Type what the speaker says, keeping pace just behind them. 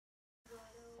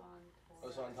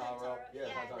on Taro? Yeah,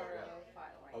 it's on Taro.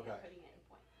 File, Okay. Putting it in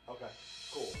point. Okay,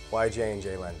 cool. Why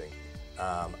J&J Lending?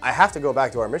 I have to go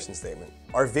back to our mission statement.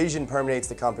 Our vision permeates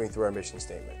the company through our mission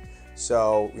statement.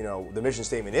 So, the mission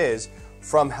statement is,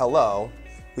 from hello,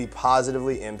 we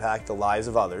positively impact the lives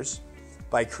of others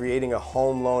by creating a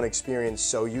home loan experience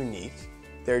so unique,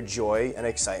 their joy and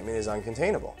excitement is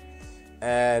uncontainable.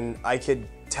 And I could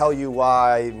tell you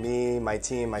why me, my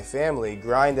team, my family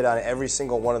grinded on every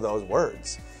single one of those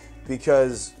words.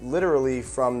 Because literally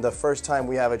from the first time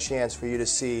we have a chance for you to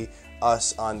see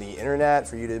us on the internet,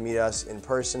 for you to meet us in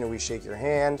person and we shake your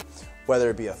hand, whether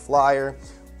it be a flyer,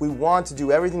 we want to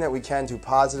do everything that we can to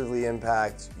positively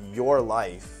impact your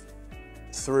life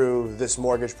through this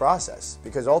mortgage process.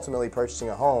 Because ultimately purchasing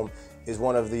a home is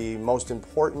one of the most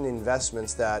important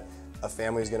investments that a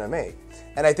family is going to make.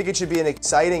 And I think it should be an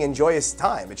exciting and joyous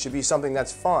time. It should be something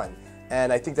that's fun.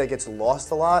 And I think that gets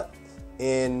lost a lot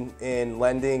in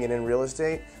lending and in real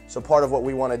estate. So part of what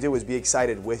we want to do is be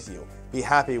excited with you, be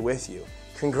happy with you,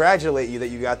 congratulate you that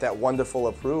you got that wonderful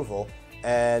approval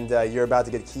and you're about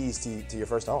to get keys to your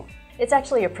first home. It's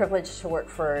actually a privilege to work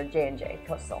for J&J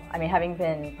Coastal. I mean, having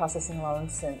been processing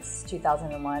loans since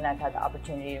 2001, I've had the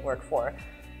opportunity to work for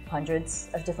hundreds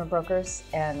of different brokers,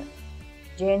 and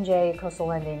J&J Coastal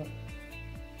Lending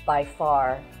by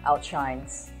far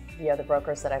outshines the other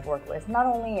brokers that I've worked with, not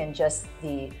only in just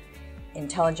the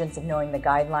intelligence of knowing the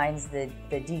guidelines,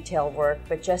 the detailed work,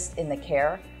 but just in the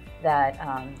care that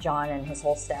John and his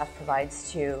whole staff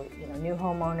provides to new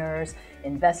homeowners,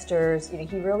 investors.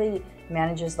 He really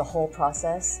manages the whole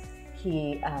process.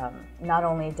 He not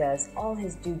only does all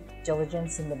his due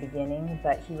diligence in the beginning,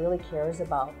 but he really cares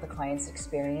about the client's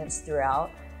experience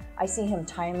throughout. I see him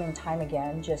time and time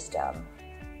again just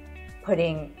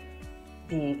putting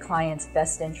the client's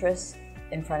best interests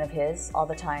in front of his all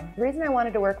the time. The reason I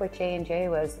wanted to work with J&J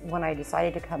was when I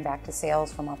decided to come back to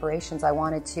sales from operations, I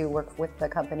wanted to work with the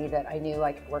company that I knew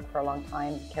I could work for a long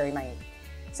time, carry my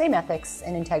same ethics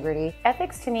and integrity.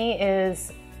 Ethics to me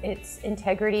it's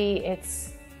integrity,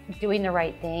 it's doing the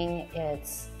right thing,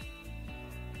 it's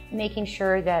making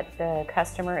sure that the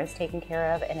customer is taken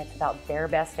care of and it's about their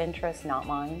best interest, not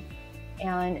mine,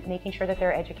 and making sure that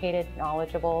they're educated,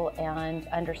 knowledgeable, and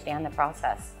understand the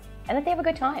process, and that they have a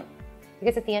good time.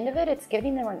 Because at the end of it, it's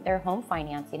giving them their home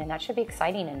financing, and that should be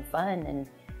exciting and fun, and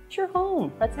it's your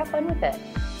home. Let's have fun with it.